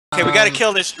Okay, we gotta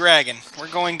kill this dragon. We're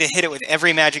going to hit it with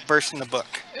every magic burst in the book.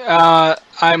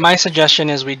 My suggestion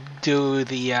is we do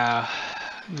the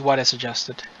what I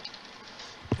suggested.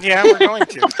 Yeah, we're going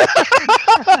to.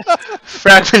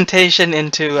 Fragmentation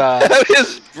into. That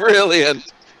is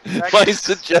brilliant. My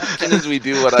suggestion is we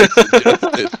do what I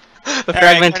suggested. The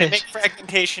Alright, to make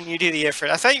fragmentation, you do the Ifrit.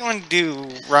 I thought you wanted to do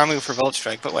Ramu for Volt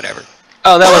Strike, but whatever.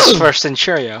 Oh, that was for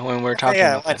Centuria when we were talking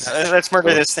about this. Let's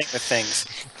murder this thing with things.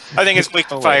 I think it's weak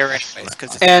to fire anyways.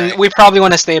 Cause it's and we probably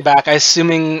want to stay back,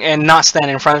 assuming, and not stand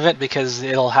in front of it because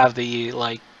it'll have the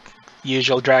like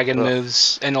usual dragon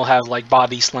moves, and it'll have like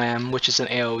Body Slam, which is an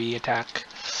AOE attack.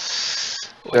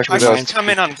 I should come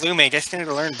in on Blue Mage. I still need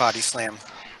to learn Body Slam.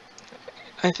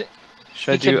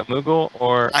 Should I do a Moogle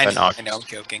or an August? I know, I'm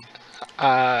joking.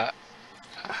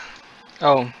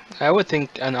 Oh, I would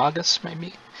think an August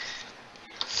maybe.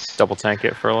 Double tank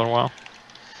it for a little while.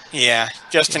 Yeah,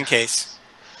 just in case.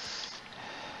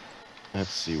 Let's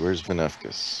see, where's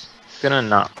Venefkus? Gonna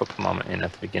not put the moment in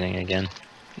at the beginning again.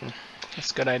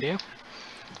 That's a good idea.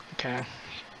 Okay.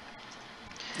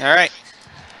 Alright.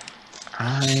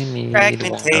 I need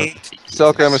Fragmentate.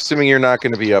 Selka, I'm assuming you're not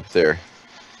going to be up there.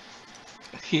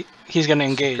 He's gonna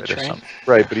engage, right?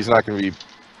 Right, but he's not going to be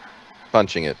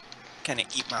punching it. Gonna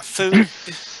eat my food.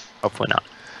 Hopefully not.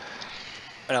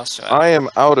 What else do I am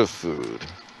out of food.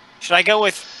 Should I go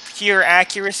with pure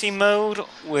accuracy mode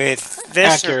with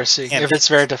this? Accuracy. If it's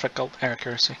very difficult,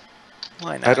 accuracy.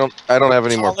 Why not? I don't have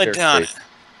any more Paladana.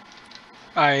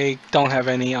 I don't have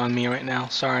any on me right now.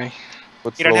 Sorry.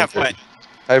 You don't have what?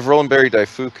 I have Roll and Berry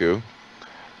Daifuku.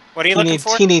 What are you looking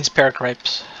for? He needs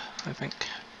Paracripes, I think.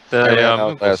 I ran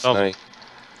out last night.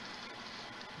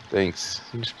 Thanks.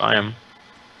 You just buy them.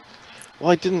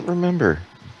 Well, I didn't remember.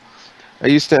 I'm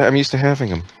used to having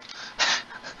them.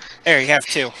 There, you have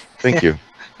two. Thank you.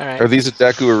 All right. Are these a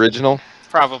Deku original?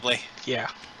 Probably. Yeah.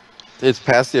 It's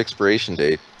past the expiration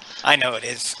date. I know it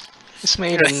is. It's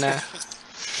made in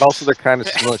Also, they're kind of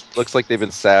smushed. Looks like they've been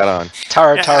sat on.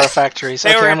 Tara factories. They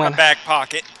Okay, were in I'm my gonna, back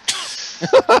pocket.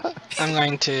 I'm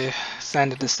going to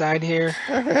stand at the side here.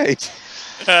 All right.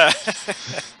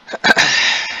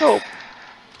 Oh.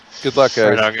 Good luck,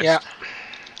 guys. August. Yeah.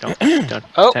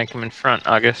 Don't tank him in front,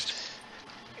 August.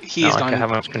 He's not like I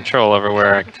have much control over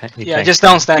where I can. Yeah, just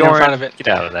don't stand in front of it. Get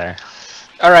out of there.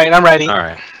 All right, I'm ready. All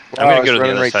right. I'm gonna go to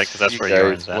the other side because that's where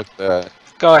yours Look at. at that.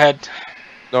 Go ahead.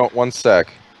 No, 1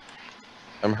 sec.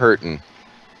 I'm hurting.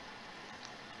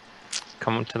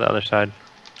 Come to the other side.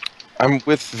 I'm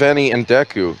with Veni and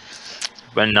Deku.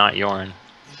 But not Yorin.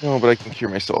 No, but I can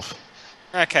cure myself.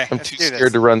 Okay, I'm too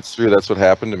scared to run through. That's what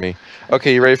happened to me.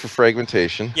 Okay, you ready for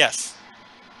fragmentation? Yes.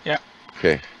 Yeah.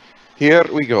 Okay. Here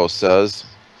we go, says.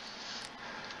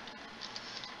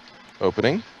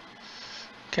 Opening.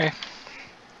 Okay.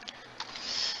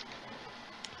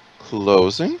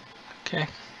 Closing. Okay.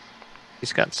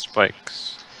 He's got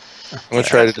spikes. I'm going to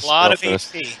try to A lot dispel of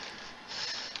this. HP.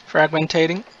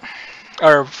 Fragmentating.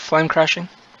 Or flame crushing.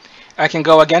 I can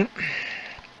go again.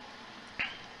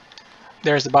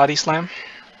 There's the body slam.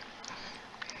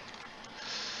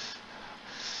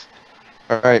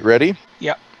 Alright, ready?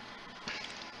 Yep.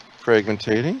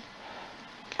 Fragmentating.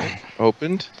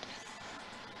 Opened.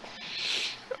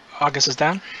 August is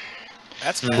down.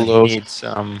 That's He Close. needs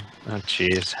oh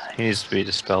jeez. He needs to be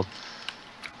dispelled.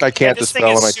 I can't this dispel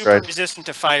thing him, I is super tried. resistant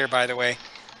to fire, by the way.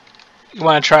 You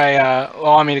want to try,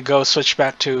 want me to go switch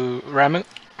back to Ramu?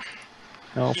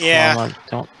 No, Yeah. come on,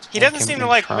 don't. He doesn't tank him seem to in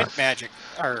like front. wind magic,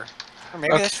 or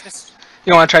maybe Okay. that's just.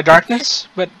 You want to try darkness?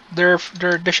 But there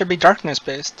should be darkness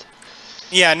based.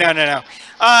 Yeah, no.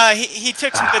 He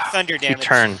took some good thunder He damage.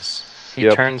 turns. He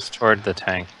Yep. turns toward the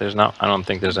tank. There's not. I don't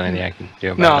think there's anything I can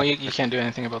do about No, it. you can't do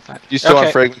anything about that. You still Okay.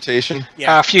 on fragmentation?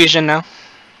 Yeah. Fusion now.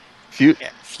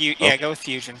 Yeah, go with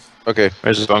fusion. Okay,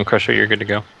 Where's the bone crusher? You're good to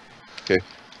go.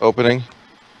 opening.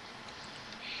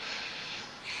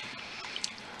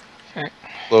 Okay.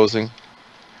 Closing.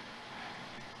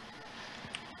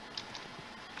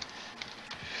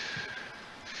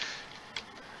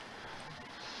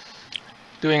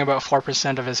 Doing about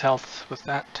 4% of his health with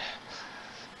that.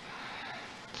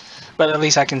 But at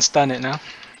least I can stun it now.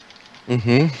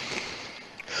 Mm-hmm.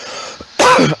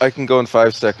 I can go in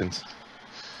 5 seconds.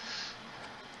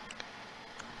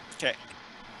 Okay.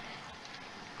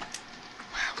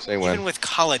 Say Even when. with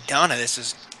Caladonna, this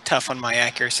is tough on my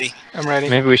accuracy. I'm ready.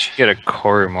 Maybe we should get a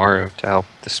Korumoru to help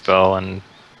dispel and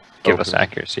give us Okay.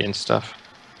 accuracy and stuff.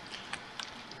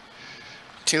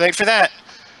 Too late for that.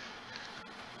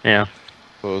 Yeah.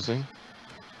 Closing.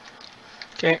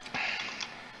 Okay.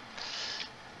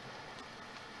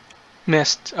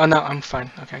 Missed. Oh no, I'm fine.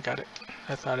 Okay, got it.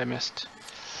 I thought I missed.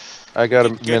 I got a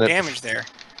Good minute. damage there.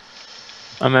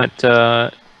 I'm at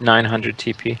 900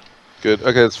 TP. Good.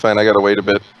 Okay, that's fine. I gotta wait a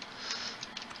bit.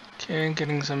 Okay,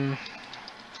 getting some.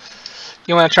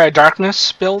 You want to try a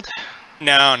darkness build?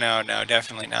 No,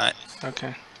 definitely not.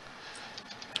 Okay.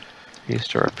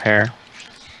 Used to repair.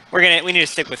 We need to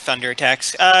stick with thunder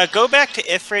attacks. Go back to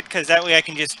Ifrit, because that way I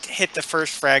can just hit the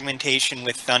first fragmentation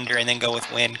with thunder and then go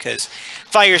with wind, because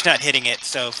fire's not hitting it.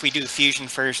 So if we do fusion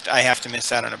first, I have to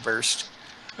miss out on a burst.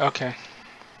 Okay.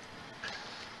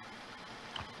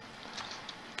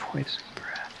 Poison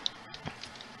breath.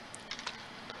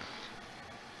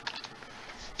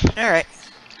 All right,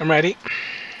 I'm ready.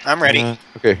 I'm ready.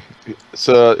 Okay.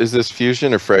 So is this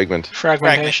fusion or fragment?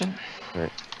 Fragmentation. All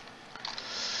right.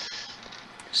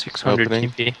 600 Opening.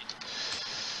 TP.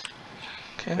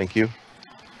 Okay. Thank you.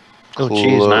 Oh,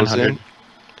 geez, 900. Closing.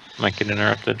 Might get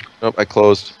interrupted. Nope, I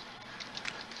closed.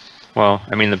 Well,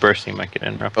 I mean, the bursting might get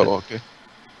interrupted. Oh, okay.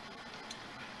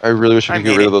 I really wish I could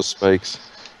get rid of those spikes.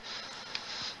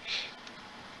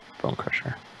 Bone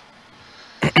Crusher.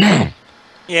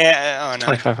 Yeah, oh no.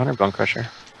 2500 Bone Crusher.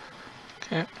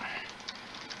 Okay.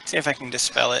 See if I can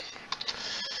dispel it.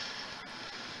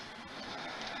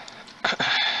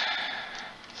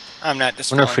 I'm not I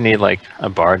dispelling. wonder if we need, like, a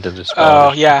bard to dispel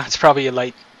Oh, it. yeah, it's probably a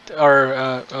light. Or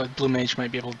a blue mage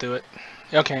might be able to do it.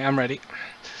 Okay, I'm ready.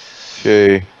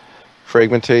 Okay.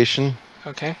 Fragmentation.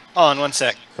 Okay. Hold on 1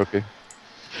 sec. Okay.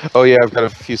 Oh yeah, I've got a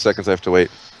few seconds I have to wait.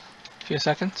 A few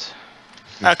seconds.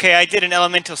 Okay, I did an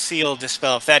elemental seal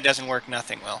dispel. If that doesn't work,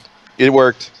 nothing will. It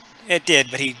worked. It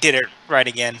did, but he did it right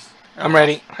again. Oh, I'm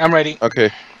ready. I'm ready.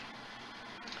 Okay.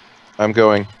 I'm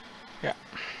going. Yeah.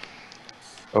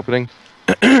 Opening.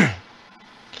 Okay.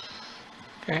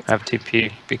 Have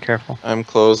TP. Be careful. I'm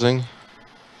closing.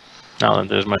 Not that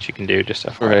there's much you can do, just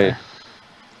FYI. Right.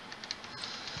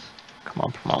 Come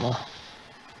on, Pomamo.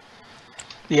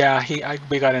 Yeah,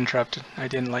 we got interrupted. I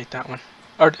didn't like that one.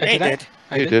 Or He did I? did.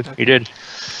 I You did. Okay. You did.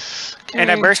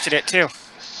 And I bursted it too.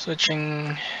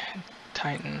 Switching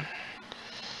Titan.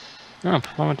 Oh,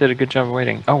 Pomamo did a good job of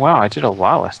waiting. Oh, wow, I did a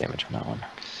lot less damage on that one.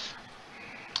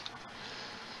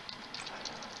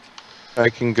 I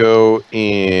can go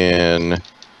in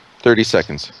 30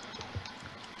 seconds.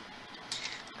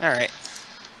 All right.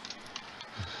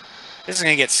 This is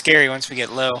gonna get scary once we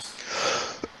get low.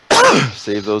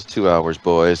 Save those 2 hours,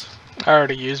 boys. I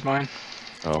already used mine.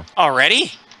 Oh.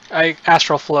 Already?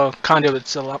 Astral Flow. Conduit's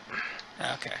still up.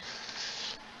 Okay.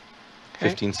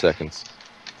 15 seconds.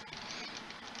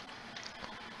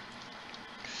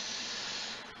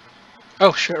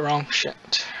 Oh shit, wrong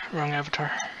shit. Wrong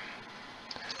avatar.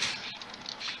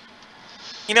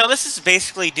 You know, this is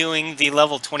basically doing the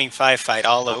level 25 fight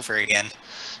all over again.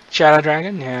 Shadow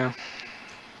Dragon? Yeah.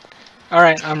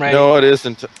 Alright, I'm ready. No, it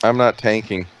isn't. I'm not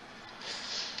tanking.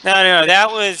 No,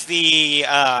 that was the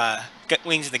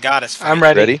Wings of the Goddess fight. I'm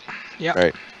ready. Ready? Yep. All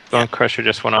right. Bone Crusher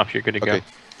just went off. You're good to Okay. go.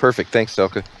 Perfect. Thanks,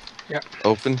 Delka. Yep.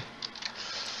 Open.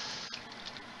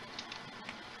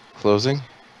 Closing.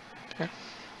 Okay.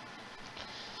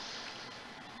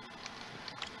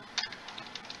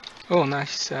 Oh,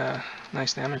 nice,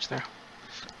 nice damage there.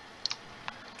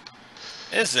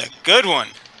 This is a good one.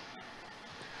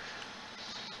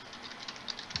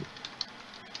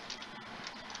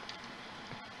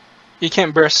 You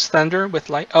can't burst thunder with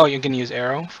light. Oh, you can use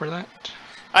arrow for that.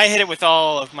 I hit it with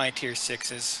all of my tier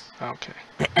 6s. Okay.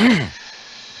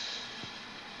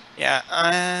 Yeah.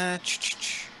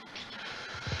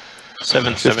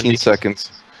 770. 15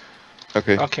 seconds.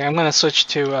 Okay. Okay, I'm gonna switch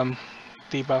to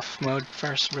debuff mode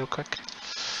first, real quick.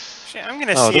 Shit, I'm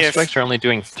gonna Oh, see those if spikes are only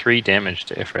doing 3 damage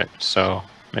to Ifrit, so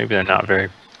maybe they're not very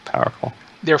powerful.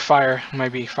 Their fire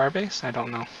might be fire based. I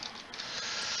don't know.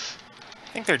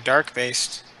 I think they're dark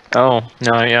based. Oh,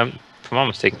 no, yeah.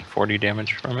 Pomama's taking 40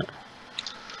 damage from it.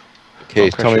 Okay,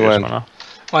 Bone tell me Crusher just when. went off.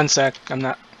 1 sec. I'm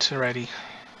not ready.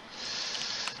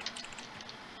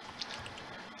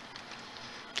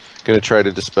 Gonna try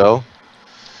to dispel.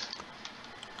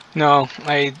 No,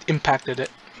 I impacted it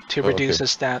to Oh, reduce okay.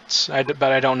 his stats.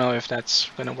 But I don't know if that's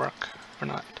gonna work or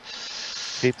not.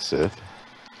 Kate Sith.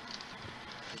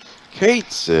 Kate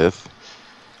Sith.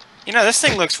 You know, this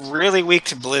thing looks really weak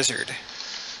to Blizzard.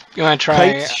 You wanna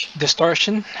try Kite.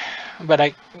 distortion?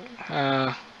 But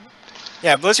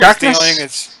Yeah, Blizzard's Darkness? the only thing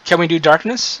that's... can we do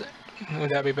darkness? Would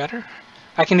that be better?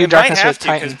 I can do It might darkness have with to,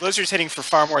 because Titan. Blizzard's hitting for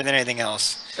far more than anything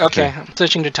else. Okay, I'm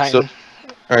switching to Titan.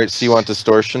 All right, so you want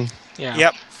distortion? Yeah.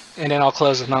 Yep. And then I'll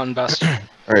close with Mountain Buster.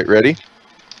 All right, ready?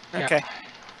 Yeah. Okay.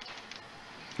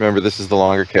 Remember, this is the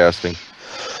longer casting.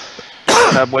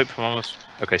 Wait, Pomama's...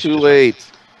 Okay, she Too just- late.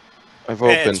 I've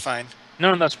It's opened. fine.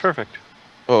 No, that's perfect.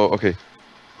 Oh, okay.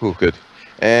 Ooh, good.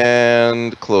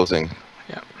 And closing.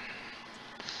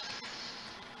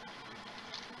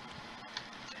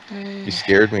 You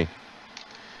scared me.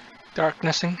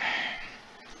 Darknessing.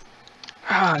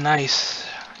 Ah, nice.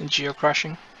 And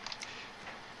geocrushing.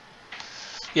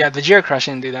 Yeah, the geocrushing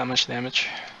didn't do that much damage.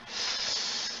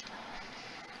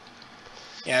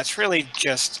 Yeah, it's really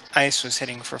just ice was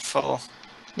hitting for full.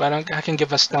 But I can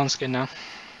give a stone skin now.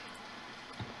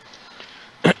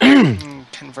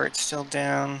 Convert still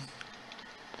down.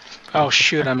 Oh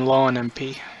shoot, I'm low on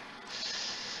MP.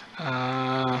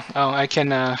 Oh, I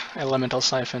can elemental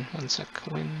siphon. 1 sec.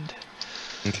 Wind.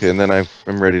 Okay, and then I'm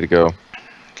ready to go.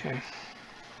 Okay.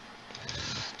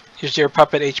 Is your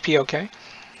puppet HP okay?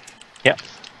 Yep.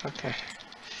 Okay.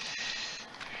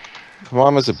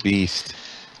 Kamama's a beast.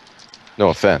 No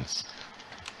offense.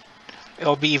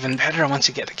 It'll be even better once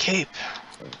you get the cape.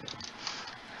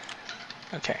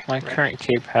 Okay. My right. current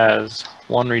cape has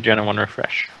 1 regen and 1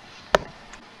 refresh.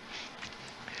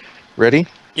 Ready?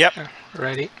 Yep.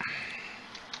 Ready.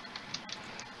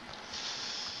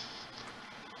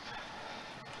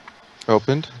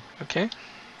 Opened. Okay.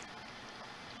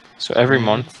 So every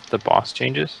month the boss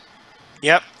changes.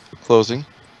 Yep. Closing.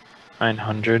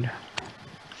 900.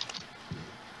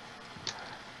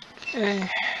 Okay.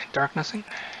 Darknessing.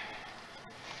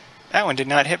 That one did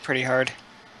not hit pretty hard.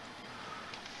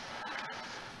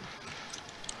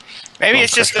 Maybe Oh,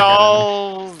 it's just pressure gun.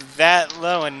 all that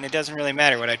low and it doesn't really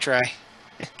matter what I try.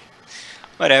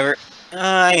 Whatever.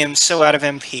 I am so out of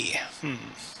MP.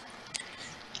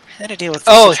 How to deal with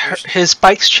this Oh, situation. his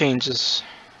spikes changes.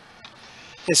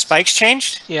 His spikes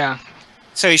changed? Yeah.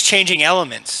 So he's changing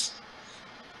elements.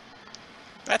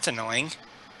 That's annoying.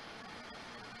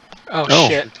 Oh, Oh,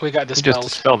 shit, we got He just dispelled.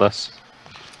 dispelled us.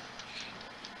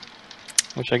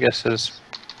 Which I guess is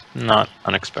not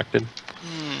unexpected.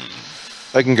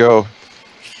 I can go.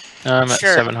 I'm at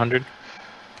Sure. 700.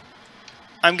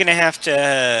 I'm gonna have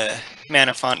to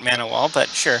mana font, mana wall, but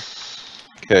sure.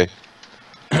 Okay.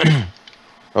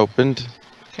 Opened.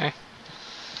 Okay.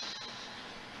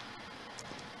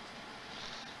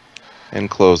 And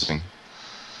closing.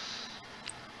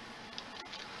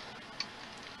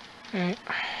 Okay.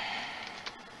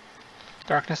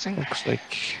 Darknessing. Looks like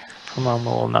Kamama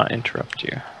will not interrupt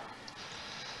you.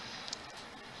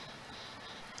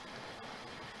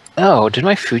 Oh, did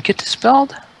my food get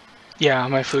dispelled? Yeah,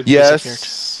 my food disappeared.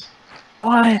 Yes.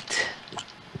 What?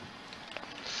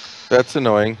 That's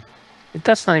annoying.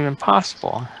 That's not even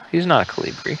possible. He's not a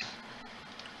Calibri.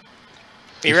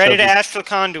 Be You ready showed to me- Astral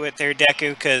Conduit there,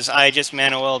 Deku, because I just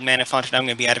mana welled mana font and I'm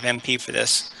gonna be out of MP for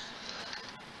this.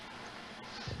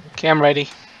 Okay, I'm ready.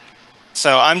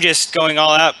 So I'm just going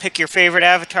all out. Pick your favorite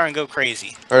avatar and go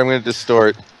crazy. Alright, I'm gonna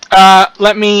distort.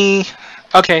 Let me...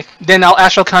 Okay, then I'll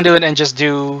Astral Conduit and just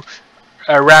do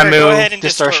Sure, Ramu go ahead and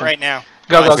Distortion. distort right now.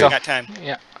 Go, I go, still go. got time.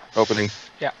 Yeah. Opening.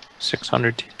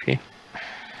 600 TP.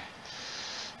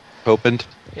 Opened.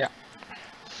 Yeah.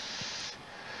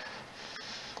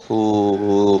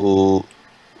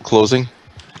 Closing.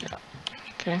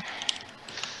 Okay.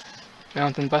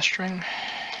 Mountain Bus String.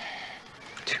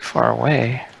 Too far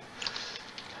away.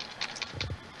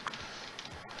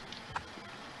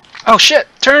 Oh shit!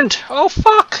 Turned! Oh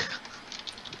fuck!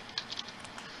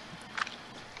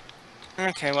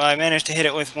 Okay, well I managed to hit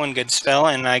it with one good spell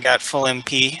and I got full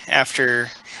MP after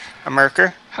a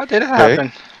Merker. How did it Okay.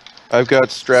 happen? I've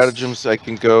got stratagems I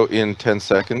can go in 10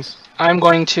 seconds. I'm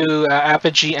going to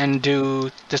Apogee and do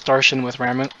Distortion with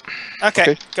Ramu. Okay,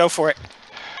 Okay. go for it.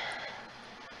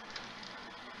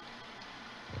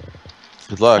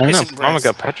 Good luck. I don't know. Isn't Mama Bryce-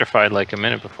 got petrified like a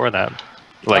minute before that.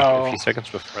 Like Oh. a few seconds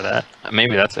before that.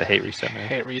 Maybe that's a hate reset move.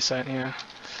 Hate reset, yeah.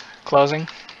 Closing.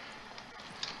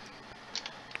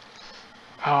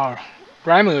 Oh,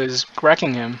 Ramu is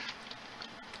wrecking him.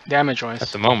 Damage-wise. At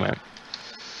the moment.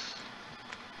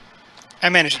 I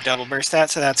managed to double burst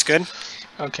that, so that's good.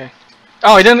 Okay.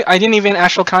 Oh, I didn't even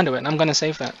Astral Conduit. I'm gonna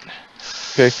save that.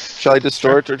 Okay. Shall I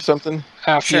distort or something?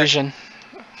 Sure. Fusion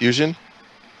Fusion?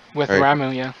 with Alright.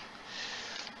 Ramu, yeah.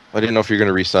 I didn't know if you're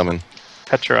gonna resummon.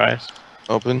 Petrified.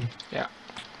 Open.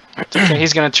 Okay,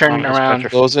 he's gonna turn Mama is around.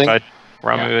 petrified. Closing.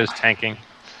 Ramu is tanking.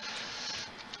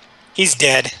 He's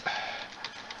dead.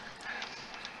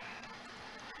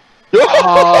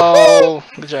 Oh,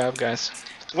 good job, guys.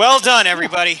 Well done,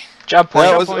 everybody. Job point.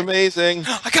 That Job was point. amazing.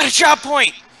 I got a job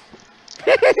point!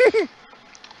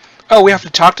 Oh, we have to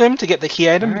talk to him to get the key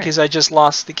item Alright. because I just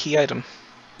lost the key item.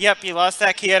 Yep, you lost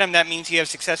that key item. That means you have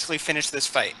successfully finished this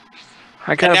fight.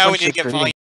 I got And a now we bunch need to of get green. volume.